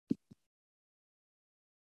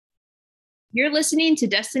You're listening to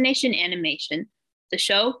Destination Animation, the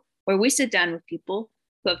show where we sit down with people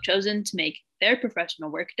who have chosen to make their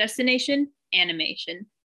professional work destination animation.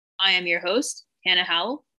 I am your host, Hannah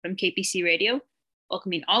Howell from KPC Radio,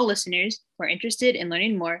 welcoming all listeners who are interested in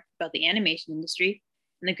learning more about the animation industry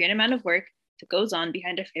and the great amount of work that goes on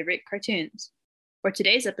behind our favorite cartoons. For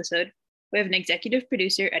today's episode, we have an executive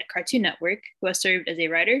producer at Cartoon Network who has served as a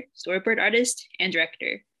writer, storyboard artist, and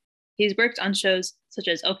director. He's worked on shows such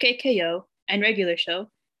as OKKO and Regular Show,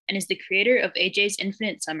 and is the creator of AJ's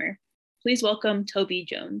Infinite Summer. Please welcome Toby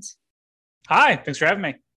Jones. Hi, thanks for having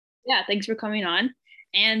me. Yeah, thanks for coming on.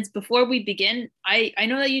 And before we begin, I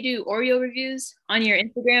know that you do Oreo reviews on your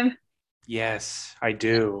Instagram. Yes, I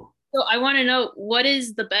do. So I want to know, what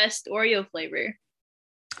is the best Oreo flavor?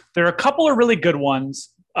 There are a couple of really good ones.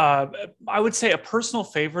 I would say a personal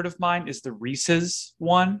favorite of mine is the Reese's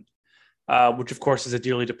one, which of course is a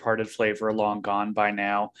dearly departed flavor, long gone by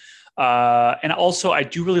now. And also, I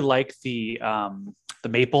do really like the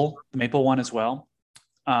maple one as well.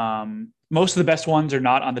 Most of the best ones are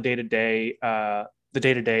not on the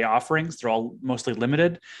day-to-day offerings. They're all mostly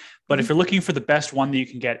limited. But if you're looking for the best one that you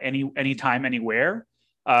can get anytime, anywhere,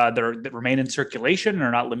 that remain in circulation and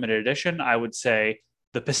are not limited edition, I would say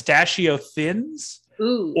the pistachio thins.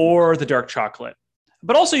 Ooh. Or the dark chocolate.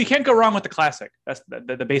 But also, you can't go wrong with the classic. That's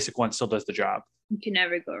the basic one still does the job. You can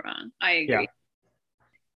never go wrong. I agree.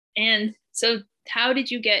 Yeah. And so how did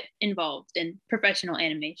you get involved in professional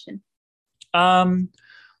animation?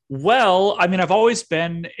 Well, I mean, I've always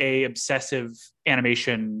been a obsessive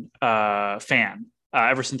animation fan.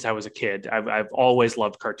 Ever since I was a kid, I've always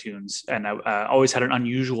loved cartoons, and I always had an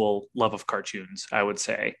unusual love of cartoons, I would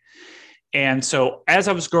say. And so as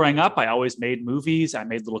I was growing up, I always made movies. I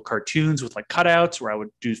made little cartoons with like cutouts where I would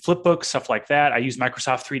do flip books, stuff like that. I used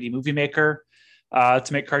Microsoft 3D Movie Maker to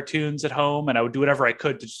make cartoons at home. And I would do whatever I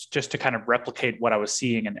could just to kind of replicate what I was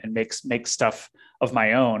seeing and make stuff of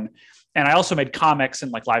my own. And I also made comics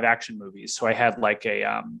and like live action movies. So I had like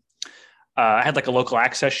a local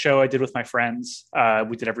access show I did with my friends.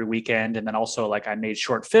 We did every weekend. And then also like I made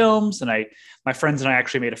short films, and my friends and I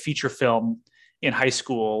actually made a feature film in high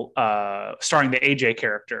school, starring the AJ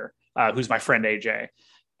character, who's my friend AJ.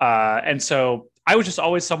 And so I was just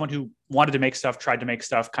always someone who wanted to make stuff, tried to make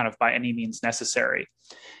stuff kind of by any means necessary.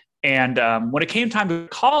 And when it came time to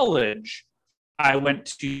college, I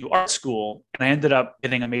went to art school and I ended up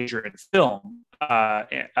getting a major in film.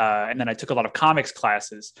 And then I took a lot of comics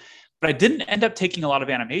classes. But I didn't end up taking a lot of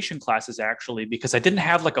animation classes, actually, because I didn't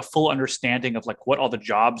have like a full understanding of like what all the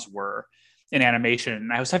jobs were in animation.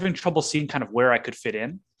 And I was having trouble seeing kind of where I could fit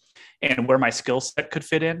in and where my skill set could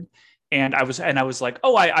fit in. And I was like,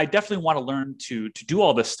 oh, I definitely want to learn to do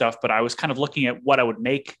all this stuff. But I was kind of looking at what I would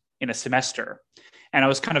make in a semester. And I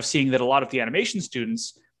was kind of seeing that a lot of the animation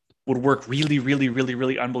students would work really, really, really,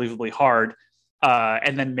 really unbelievably hard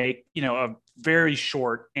and then make, a very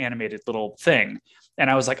short animated little thing. And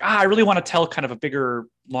I was like, I really want to tell kind of a bigger,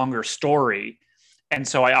 longer story. And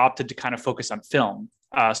so I opted to kind of focus on film.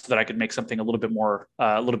 So that I could make something a little bit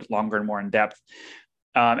longer and more in depth.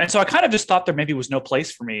 And so I kind of just thought there maybe was no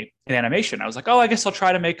place for me in animation. I was like, I guess I'll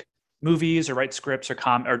try to make movies or write scripts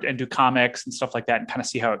and do comics and stuff like that and kind of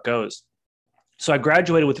see how it goes. So I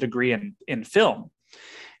graduated with a degree in film.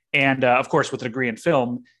 And of course, with a degree in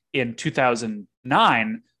film in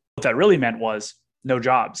 2009, what that really meant was no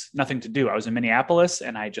jobs, nothing to do. I was in Minneapolis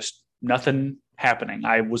and nothing happening.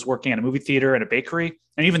 I was working at a movie theater and a bakery,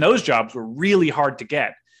 and even those jobs were really hard to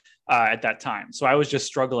get at that time. So I was just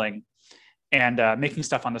struggling and making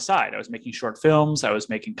stuff on the side. I was making short films, I was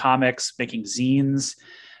making comics, making zines,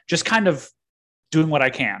 just kind of doing what I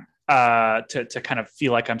can to kind of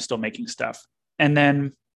feel like I'm still making stuff. And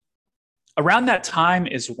then around that time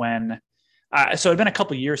is when, so it'd been a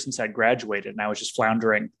couple of years since I'd graduated, and I was just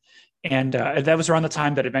floundering. And that was around the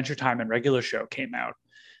time that Adventure Time and Regular Show came out.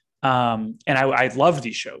 And I loved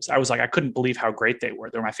these shows. I was like, I couldn't believe how great they were.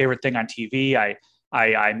 They were my favorite thing on TV.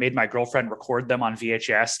 I made my girlfriend record them on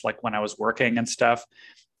VHS, like when I was working and stuff.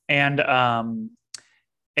 And I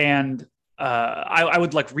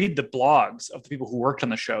would like read the blogs of the people who worked on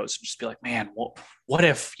the shows, and just be like, man, what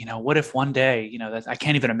if one day, that I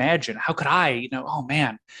can't even imagine. How could I, oh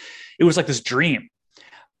man, it was like this dream.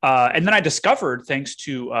 And then I discovered, thanks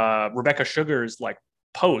to Rebecca Sugar's like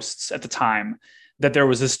posts at the time, that there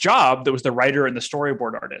was this job that was the writer and the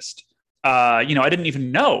storyboard artist. I didn't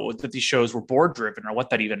even know that these shows were board driven or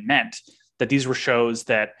what that even meant, that these were shows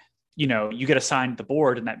that, you get assigned the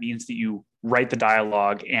board, and that means that you write the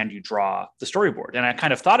dialogue and you draw the storyboard. And I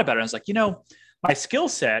kind of thought about it. I was like, my skill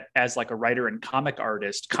set as like a writer and comic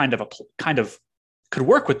artist kind of could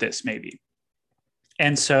work with this maybe.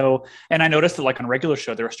 And I noticed that like on a regular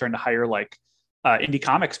show, they were starting to hire like indie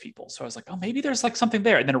comics people. So I was like, oh, maybe there's like something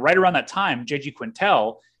there. And then right around that time, JG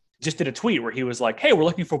Quintel just did a tweet where he was like, hey, we're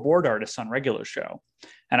looking for board artists on regular show.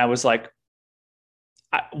 And I was like,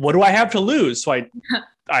 what do I have to lose? So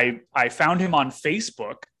I found him on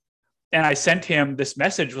Facebook and I sent him this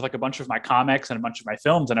message with like a bunch of my comics and a bunch of my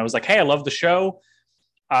films. And I was like, hey, I love the show.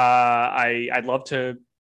 I'd love to,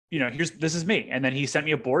 this is me. And then he sent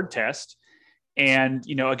me a board test. And,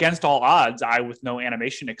 against all odds, I, with no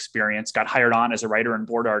animation experience, got hired on as a writer and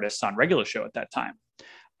board artist on regular show at that time,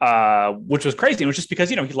 which was crazy. It was just because,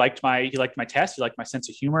 he liked my test. He liked my sense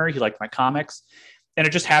of humor. He liked my comics. And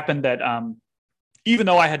it just happened that even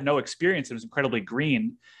though I had no experience, it was incredibly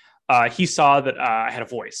green. He saw that I had a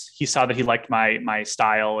voice. He saw that he liked my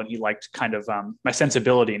style and he liked kind of my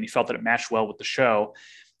sensibility, and he felt that it matched well with the show.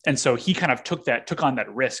 And so he kind of took on that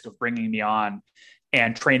risk of bringing me on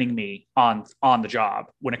and training me on the job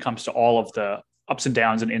when it comes to all of the ups and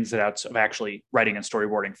downs and ins and outs of actually writing and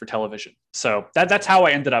storyboarding for television. So that's how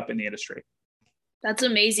I ended up in the industry. That's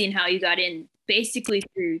amazing how you got in basically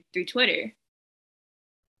through Twitter.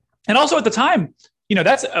 And also at the time,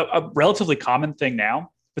 that's a relatively common thing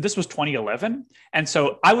now, but this was 2011. And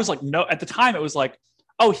so I was like, no, at the time it was like,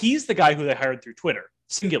 oh, he's the guy who they hired through Twitter,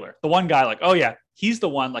 singular. The one guy, like, oh yeah, he's the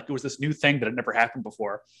one. Like, it was this new thing that had never happened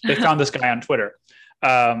before. They found this guy on Twitter.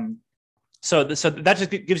 So that just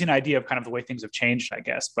gives you an idea of kind of the way things have changed, I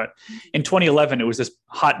guess. But in 2011, it was this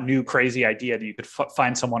hot, new, crazy idea that you could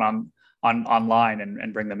find someone online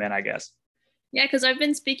and bring them in, I guess. Yeah, because I've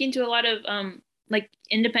been speaking to a lot of like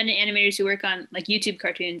independent animators who work on like YouTube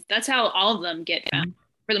cartoons. That's how all of them get found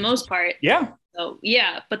for the most part. Yeah. So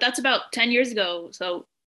yeah, but that's about 10 years ago. So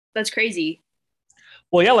that's crazy.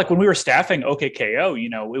 Well, yeah, like when we were staffing OKKO,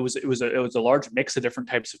 it was a large mix of different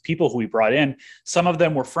types of people who we brought in. Some of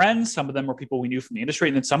them were friends, some of them were people we knew from the industry,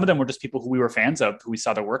 and then some of them were just people who we were fans of, who we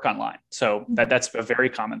saw their work online. So that's a very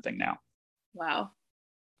common thing now. Wow.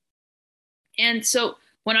 And so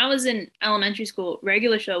when I was in elementary school,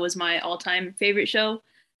 regular show was my all-time favorite show.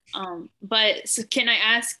 But so can I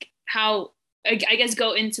ask how, I guess,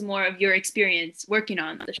 go into more of your experience working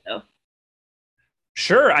on the show?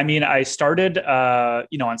 Sure. I mean, I started,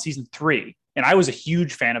 on season 3, and I was a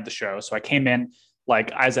huge fan of the show. So I came in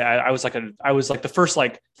like I was like the first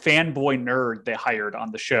like fanboy nerd they hired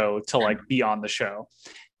on the show to like be on the show.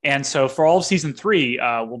 And so for all of season 3,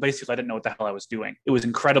 basically I didn't know what the hell I was doing. It was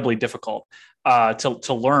incredibly difficult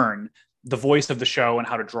to learn the voice of the show and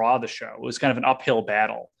how to draw the show. It was kind of an uphill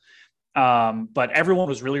battle. But everyone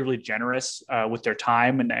was really, really generous with their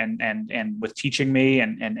time and with teaching me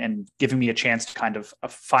and giving me a chance to kind of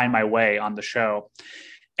find my way on the show.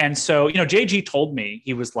 And so, JG told me,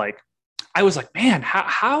 he was like, I was like, man,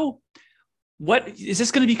 what is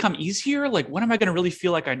this going to become easier? Like, when am I going to really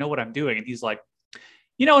feel like I know what I'm doing? And he's like,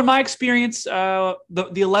 in my experience, the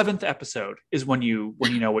 11th episode is when you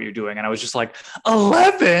know what you're doing. And I was just like,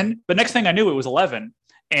 11? But next thing I knew, it was 11.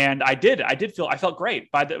 And I felt great.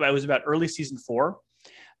 It was about early season 4.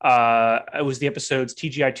 It was the episodes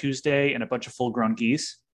TGI Tuesday and a bunch of full grown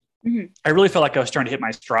geese. Mm-hmm. I really felt like I was starting to hit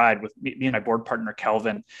my stride with me and my board partner,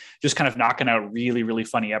 Kelvin, just kind of knocking out really, really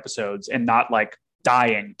funny episodes and not like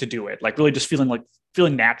dying to do it. Like really just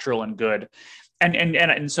feeling natural and good.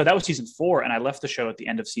 And so that was season 4. And I left the show at the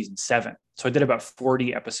end of season 7. So I did about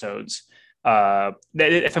 40 episodes.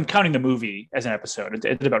 If I'm counting the movie as an episode, it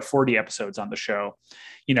did about 40 episodes on the show,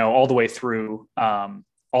 all the way through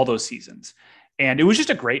all those seasons. And it was just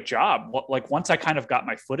a great job. Like once I kind of got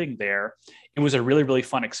my footing there, it was a really, really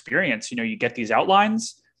fun experience. You get these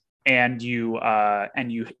outlines and you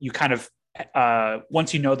kind of,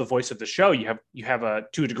 once you know the voice of the show, you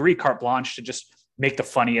have to a degree carte blanche to just make the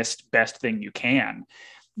funniest, best thing you can.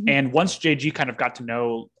 And once JG kind of got to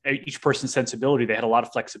know each person's sensibility, they had a lot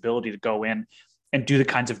of flexibility to go in and do the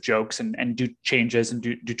kinds of jokes and do changes and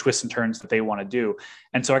do twists and turns that they want to do.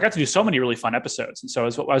 And so I got to do so many really fun episodes. And so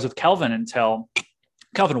I was with Kelvin until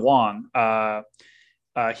Kelvin Wong.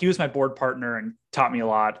 He was my board partner and taught me a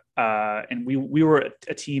lot. And we were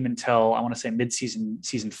a team until, I want to say,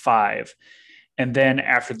 season 5. And then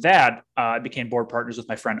after that, I became board partners with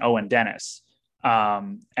my friend Owen Dennis.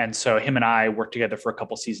 And so him and I worked together for a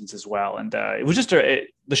couple seasons as well. And it was just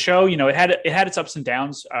the show, it had its ups and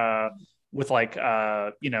downs with like,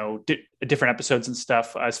 different episodes and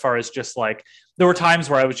stuff, as far as just like, there were times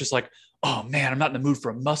where I was just like, oh man, I'm not in the mood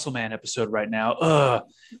for a Muscle Man episode right now.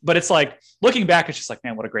 But it's like, looking back, it's just like,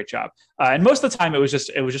 man, what a great job. And most of the time it was just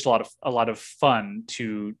a lot of fun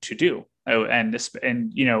to do. Oh, and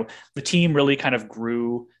the team really kind of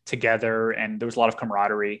grew together, and there was a lot of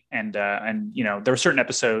camaraderie. And there were certain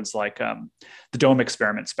episodes like the Dome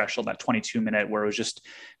Experiment special, that 22-minute, where it was just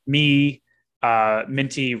me,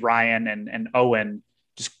 Minty, Ryan, and Owen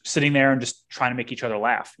just sitting there and just trying to make each other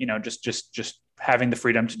laugh. Just having the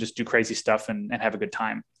freedom to just do crazy stuff and have a good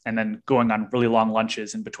time, and then going on really long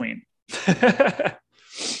lunches in between.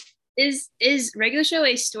 Is regular show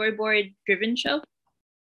a storyboard driven show?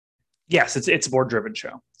 Yes, it's a board driven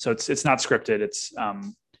show. So it's not scripted. It's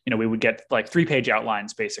we would get like 3-page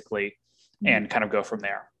outlines basically and kind of go from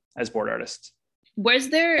there as board artists. Was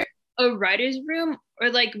there a writer's room, or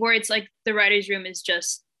like where it's like the writer's room is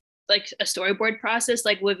just like a storyboard process?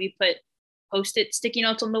 Like would you put post-it sticky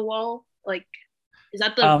notes on the wall? Like is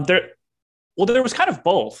that there was kind of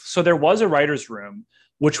both. So there was a writer's room,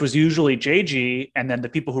 which was usually JG and then the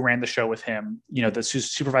people who ran the show with him, the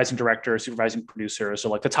supervising director, supervising producer. So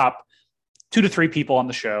like the top 2 to 3 people on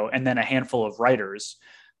the show, and then a handful of writers.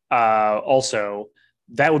 Also,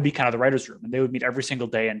 that would be kind of the writer's room, and they would meet every single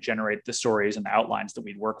day and generate the stories and the outlines that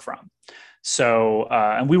we'd work from. So,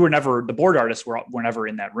 and we were never, the board artists were never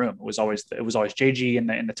in that room. It was always JG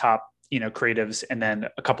in the top, creatives, and then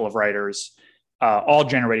a couple of writers, all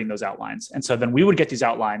generating those outlines. And so then we would get these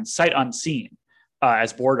outlines sight unseen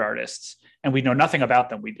as board artists, and we'd know nothing about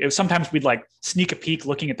them. Sometimes we'd like sneak a peek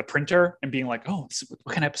looking at the printer and being like, oh,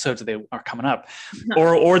 what kind of episodes are coming up?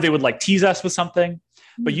 Or they would like tease us with something.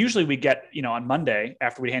 But usually we get, on Monday,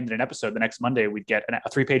 after we handed an episode, the next Monday, we'd get a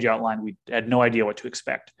 3-page outline. We had no idea what to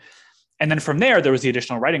expect. And then from there was the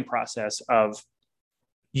additional writing process of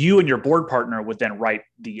you and your board partner would then write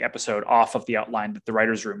the episode off of the outline that the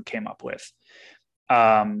writer's room came up with.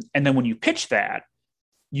 And then when you pitch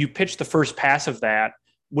the first pass of that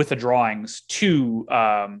with the drawings to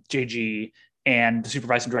JG and the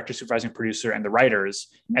supervising director, supervising producer, and the writers.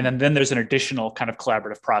 And then there's an additional kind of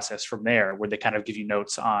collaborative process from there where they kind of give you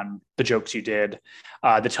notes on the jokes you did.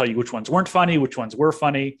 They tell you which ones weren't funny, which ones were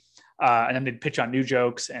funny. And then they'd pitch on new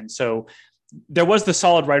jokes. And so there was the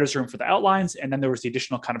solid writer's room for the outlines. And then there was the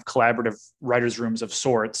additional kind of collaborative writer's rooms of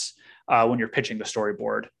sorts when you're pitching the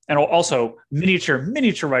storyboard. And also miniature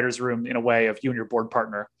writer's room in a way of you and your board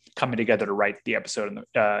partner coming together to write the episode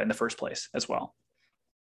in the first place as well.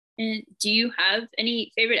 And do you have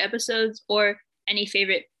any favorite episodes or any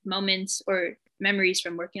favorite moments or memories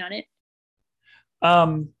from working on it?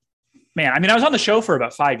 Man, I mean, I was on the show for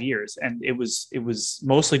about 5 years, and it was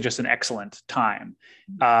mostly just an excellent time.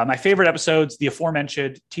 My favorite episodes, the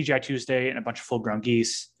aforementioned TGI Tuesday and a bunch of full-grown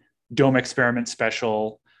geese, Dome Experiment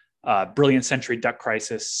special, Brilliant Century Duck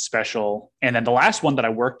Crisis special, and then the last one that I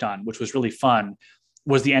worked on, which was really fun,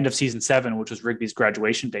 was the end of season 7, which was Rigby's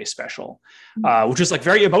graduation day special, which was like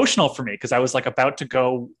very emotional for me because I was like about to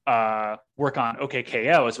go work on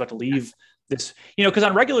OKKO. I was about to leave this, because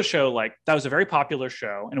on regular show, like that was a very popular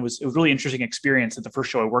show, and it was a really interesting experience. That the first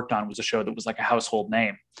show I worked on was a show that was like a household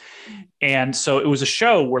name, and so it was a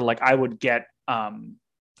show where like I would get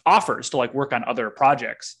offers to like work on other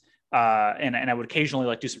projects. And I would occasionally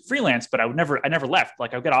like do some freelance, but I never left.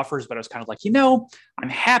 Like I would get offers, but I was kind of like, I'm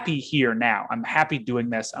happy here now. I'm happy doing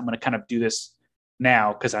this. I'm going to kind of do this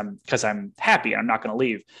now because I'm happy and I'm not going to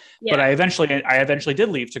leave. Yeah. But I eventually did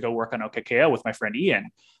leave to go work on OKKO with my friend Ian.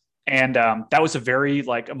 And that was a very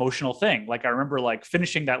like emotional thing. Like I remember like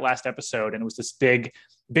finishing that last episode, and it was this big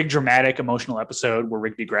dramatic emotional episode where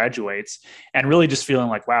Rigby graduates, and really just feeling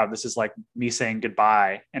like, wow, this is like me saying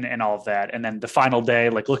goodbye and all of that. And then the final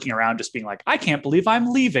day, like looking around, just being like, I can't believe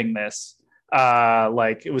I'm leaving this.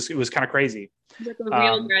 Like it was kind of crazy. It's like a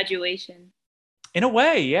real graduation. In a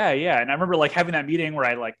way, yeah. And I remember like having that meeting where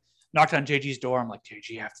I like knocked on JG's door. I'm like,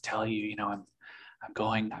 JG, I have to tell you, I'm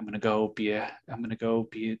going to go be a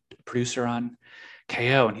producer on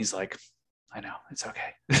KO. And he's like, I know, it's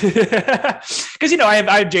okay. Because, I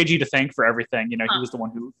have JG to thank for everything. He was the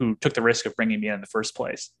one who took the risk of bringing me in the first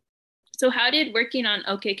place. So how did working on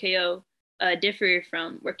OKKO differ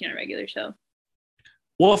from working on a regular show?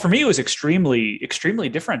 Well, for me, it was extremely, extremely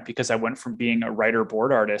different because I went from being a writer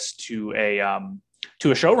board artist to a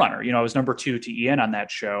showrunner. I was number 2 to Ian on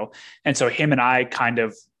that show. And so him and I kind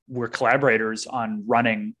of were collaborators on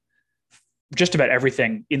running just about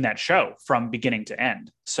everything in that show from beginning to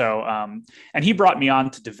end. So, and he brought me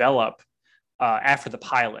on to develop after the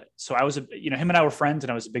pilot. So I was, him and I were friends,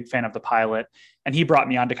 and I was a big fan of the pilot, and he brought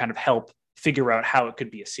me on to kind of help figure out how it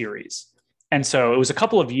could be a series. And so it was a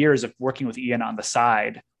couple of years of working with Ian on the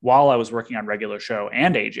side while I was working on regular show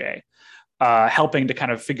and AJ, helping to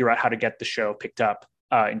kind of figure out how to get the show picked up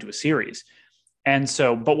into a series. And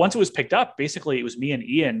so, but once it was picked up, basically it was me and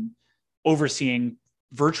Ian overseeing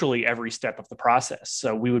virtually every step of the process.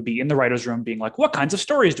 So we would be in the writer's room being like, what kinds of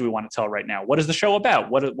stories do we want to tell right now? What is the show about?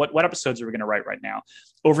 What episodes are we going to write right now?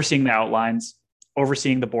 Overseeing the outlines,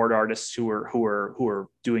 overseeing the board artists who are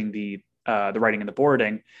doing the writing and the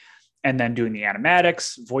boarding, and then doing the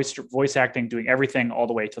animatics, voice acting, doing everything all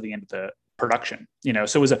the way till the end of the production.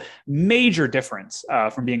 So it was a major difference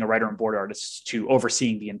from being a writer and board artist to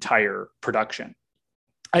overseeing the entire production.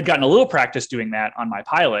 I'd gotten a little practice doing that on my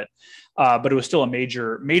pilot, but it was still a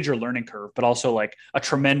major learning curve, but also like a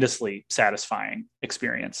tremendously satisfying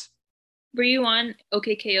experience. Were you on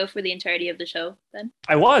OKKO for the entirety of the show then?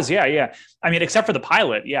 I was, yeah. I mean, except for the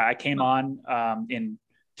pilot. Yeah, I came on in,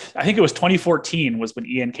 I think it was 2014 was when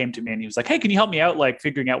Ian came to me and he was like, hey, can you help me out like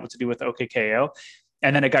figuring out what to do with OKKO?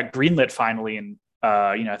 And then it got greenlit finally. And,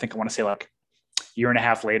 I think I want to say like a year and a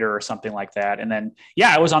half later or something like that. And then,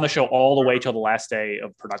 yeah, I was on the show all the way till the last day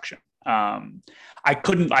of production. I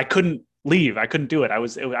couldn't leave. I couldn't do it. I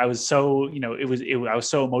was so, I was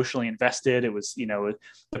so emotionally invested. It was,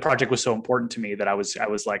 the project was so important to me that I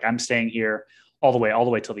was like, I'm staying here all the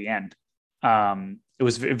way till the end. It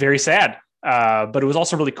was very sad. But it was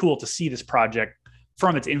also really cool to see this project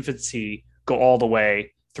from its infancy go all the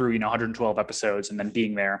way through, 112 episodes and then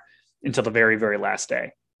being there until the very, very last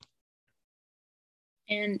day.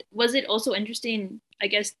 And was it also interesting, I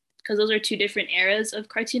guess, because those are two different eras of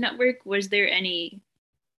Cartoon Network? Was there any,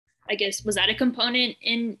 I guess, was that a component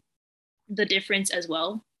in the difference as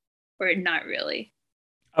well? Or not really?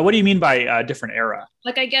 What do you mean by different era?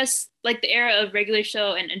 Like, I guess, like the era of regular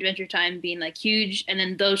show and Adventure Time being like huge, and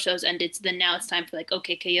then those shows ended. So then now it's time for like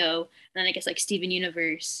OKKO, and then I guess like Steven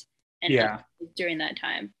Universe, and during that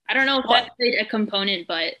time, I don't know if that played a component,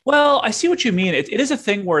 but well, I see what you mean. It is a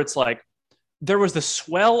thing where it's like there was the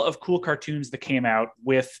swell of cool cartoons that came out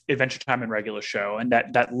with Adventure Time and regular show, and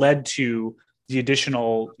that led to the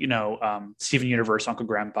additional, Steven Universe, Uncle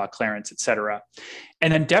Grandpa, Clarence, etc.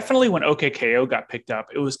 And then definitely when OKKO got picked up,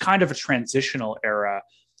 it was kind of a transitional era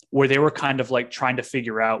where they were kind of like trying to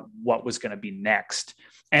figure out what was going to be next.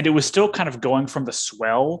 And it was still kind of going from the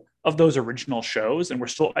swell of those original shows. And we're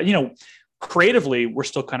still, creatively, we're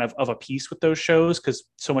still kind of a piece with those shows because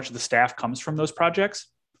so much of the staff comes from those projects.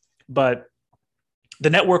 But the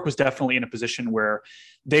network was definitely in a position where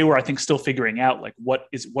they were, I think, still figuring out like what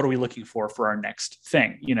are we looking for our next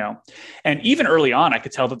thing, And even early on, I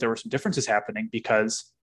could tell that there were some differences happening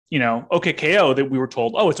because, OKKO, that we were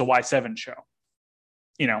told, oh, it's a Y7 show.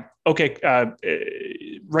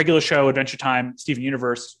 Regular show, Adventure Time, Steven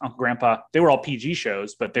Universe, Uncle Grandpa, they were all PG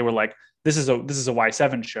shows, but they were like, this is a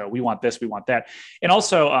Y7 show. We want this, we want that. And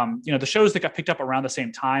also, the shows that got picked up around the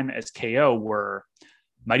same time as KO were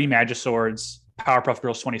Mighty Magiswords, Powerpuff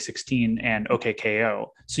Girls 2016, and OKKO.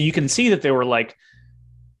 So you can see that they were like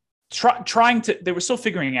they were still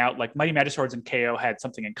figuring out, like Mighty Magiswords and KO had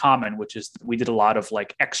something in common, which is we did a lot of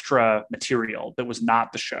like extra material that was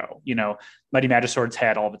not the show. Mighty Magiswords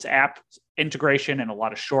had all of its app integration and a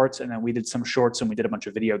lot of shorts, and then we did some shorts and we did a bunch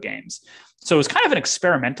of video games. So it was kind of an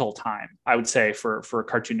experimental time, I would say, for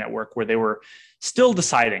Cartoon Network, where they were still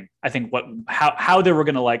deciding, I think, how they were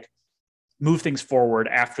going to like move things forward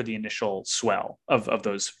after the initial swell of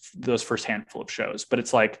those first handful of shows. But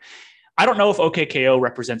it's like, I don't know if OKKO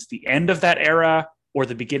represents the end of that era or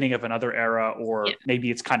the beginning of another era, or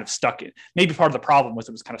maybe it's kind of stuck in. Maybe part of the problem was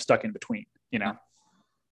it was kind of stuck in between,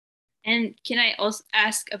 And can I also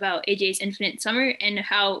ask about AJ's Infinite Summer and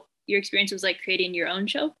how your experience was like creating your own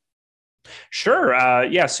show? Sure.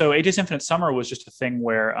 So AJ's Infinite Summer was just a thing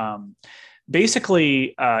where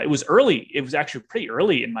basically it was early. It was actually pretty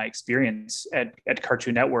early in my experience at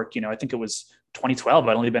Cartoon Network. I think it was 2012.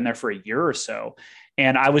 I'd only been there for a year or so.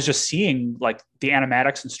 And I was just seeing like the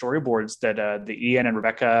animatics and storyboards that the Ian and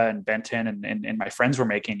Rebecca and Benton and my friends were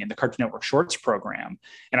making in the Cartoon Network Shorts program.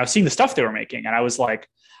 And I was seeing the stuff they were making. And I was like,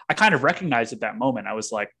 I kind of recognized at that moment, I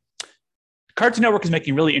was like, Cartoon Network is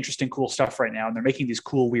making really interesting, cool stuff right now. And they're making these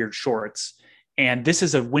cool, weird shorts. And this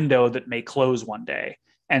is a window that may close one day.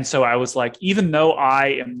 And so I was like, even though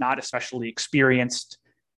I am not especially experienced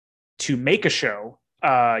to make a show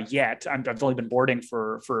yet, I've only been boarding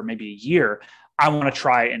for maybe a year, I want to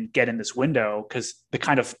try and get in this window because the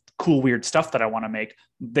kind of cool, weird stuff that I want to make,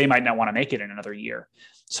 they might not want to make it in another year.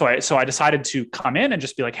 So I decided to come in and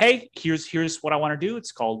just be like, hey, here's what I want to do.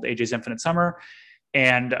 It's called AJ's Infinite Summer.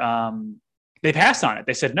 And they passed on it.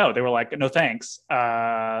 They said no. They were like, no, thanks. And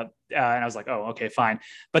I was like, oh, okay, fine.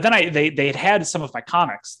 But then they had some of my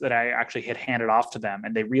comics that I actually had handed off to them,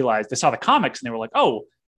 and they realized they saw the comics and they were like, oh,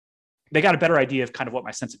 they got a better idea of kind of what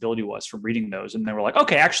my sensibility was from reading those. And they were like,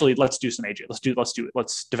 okay, actually, let's do some AJ. Let's do it.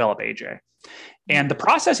 Let's develop AJ. And the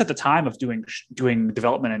process at the time of doing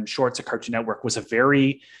development in shorts at Cartoon Network was a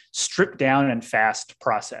very stripped down and fast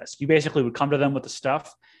process. You basically would come to them with the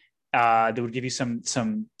stuff. They would give you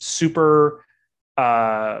some super,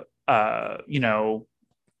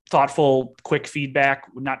 thoughtful, quick feedback,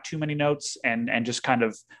 not too many notes, and just kind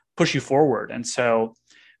of push you forward. And so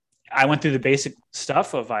I went through the basic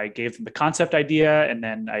stuff of I gave them the concept idea, and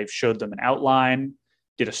then I showed them an outline,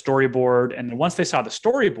 did a storyboard. And then once they saw the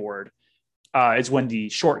storyboard, is when the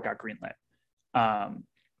short got greenlit.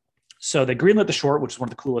 So they greenlit the short, which is one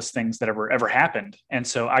of the coolest things that ever happened. And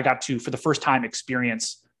so I got to, for the first time,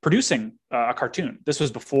 experience producing a cartoon. This was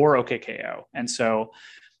before OKKO. And so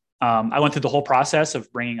I went through the whole process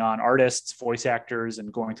of bringing on artists, voice actors,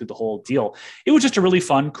 and going through the whole deal. It was just a really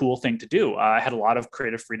fun, cool thing to do. I had a lot of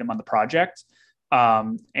creative freedom on the project.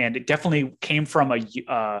 And it definitely came from an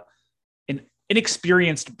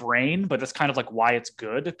inexperienced brain, but that's kind of like why it's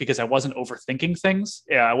good, because I wasn't overthinking things.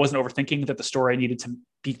 I wasn't overthinking that the story needed to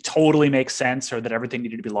totally make sense or that everything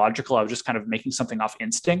needed to be logical. I was just kind of making something off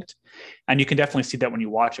instinct. And you can definitely see that when you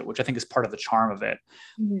watch it, which I think is part of the charm of it.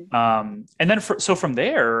 Mm-hmm. And then from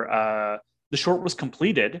there, the short was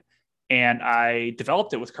completed, and I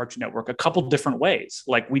developed it with Cartoon Network a couple different ways.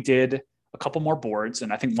 Like we did a couple more boards,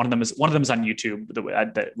 and I think one of them is on YouTube.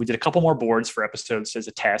 We did a couple more boards for episodes as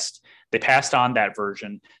a test. They passed on that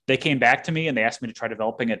version. They came back to me and they asked me to try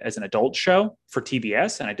developing it as an adult show for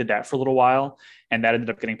TBS, and I did that for a little while, and that ended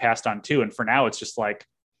up getting passed on too. And for now, it's just like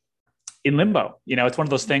in limbo. It's one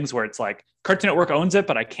of those things where it's like Cartoon Network owns it,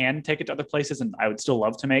 but I can take it to other places, and I would still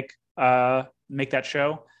love to make that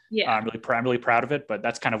show. Yeah, I'm really proud of it, but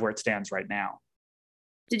that's kind of where it stands right now.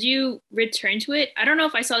 Did you return to it? I don't know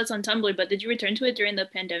if I saw this on Tumblr, but did you return to it during the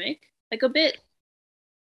pandemic? Like a bit?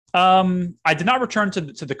 I did not return to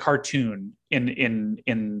the cartoon in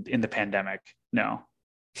the pandemic. No.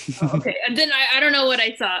 Oh, okay. And then I don't know what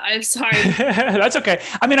I saw. I'm sorry. That's okay.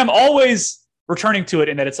 I mean, I'm always returning to it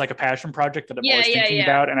in that it's like a passion project that I'm always thinking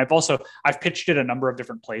about. And I've pitched it a number of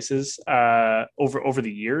different places over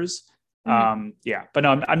the years. Mm-hmm. But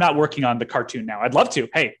no, I'm not working on the cartoon now. I'd love to.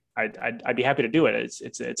 Hey, I'd be happy to do it.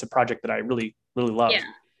 It's a project that I really, really love. Yeah.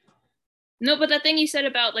 No, but that thing you said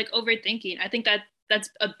about like overthinking, I think that's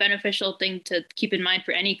a beneficial thing to keep in mind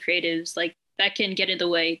for any creatives. Like that can get in the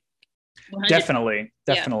way. 100%. Definitely.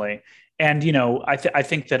 Yeah. And I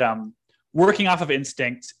think that working off of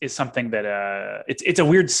instinct is something that it's a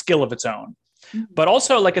weird skill of its own. Mm-hmm. But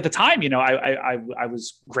also, like at the time, I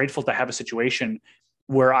was grateful to have a situation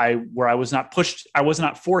where I was not pushed, I was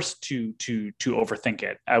not forced to overthink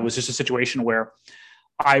it. It was just a situation where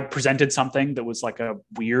I presented something that was like a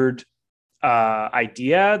weird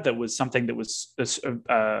idea, that was something that was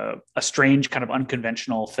a strange kind of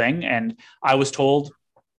unconventional thing, and I was told,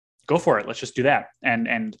 "Go for it. Let's just do that."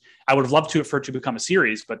 And I would have loved for it to become a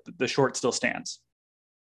series, but the short still stands.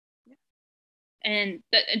 And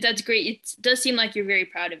that's great. It does seem like you're very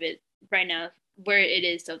proud of it right now, where it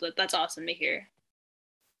is. So that's awesome to hear.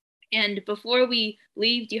 And before we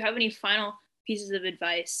leave, do you have any final pieces of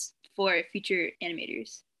advice for future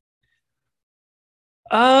animators?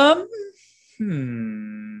 I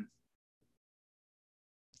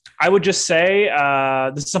would just say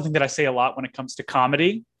this is something that I say a lot when it comes to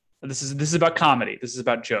comedy. This is about comedy. This is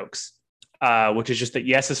about jokes, which is just that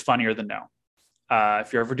yes is funnier than no.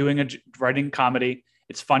 If you're ever writing comedy,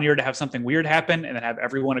 it's funnier to have something weird happen and then have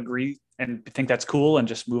everyone agree and think that's cool and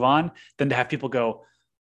just move on than to have people go,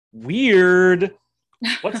 weird,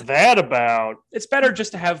 what's that about? It's better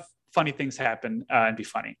just to have funny things happen and be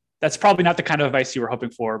funny. That's probably not the kind of advice you were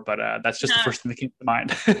hoping for, but that's just the first thing that came to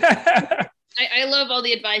mind. I love all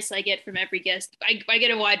the advice I get from every guest. I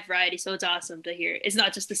get a wide variety, so it's awesome to hear. It's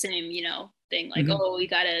not just the same, thing like, mm-hmm. Oh, we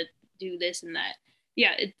gotta do this and that.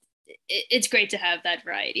 Yeah, it's great to have that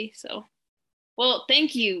variety. So, well,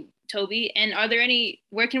 thank you, Toby. And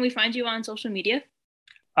where can we find you on social media?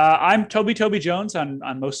 I'm Toby Jones on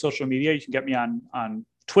most social media. You can get me on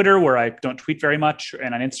Twitter, where I don't tweet very much,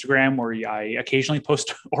 and on Instagram, where I occasionally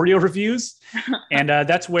post Oreo reviews. And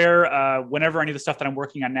that's where whenever any of the stuff that I'm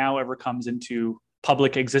working on now ever comes into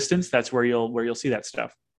public existence, that's where you'll see that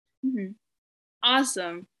stuff. Mm-hmm.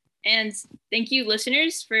 Awesome. And thank you,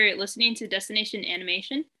 listeners, for listening to Destination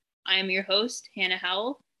Animation. I am your host, Hannah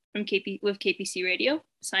Howell with KPC Radio,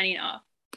 signing off.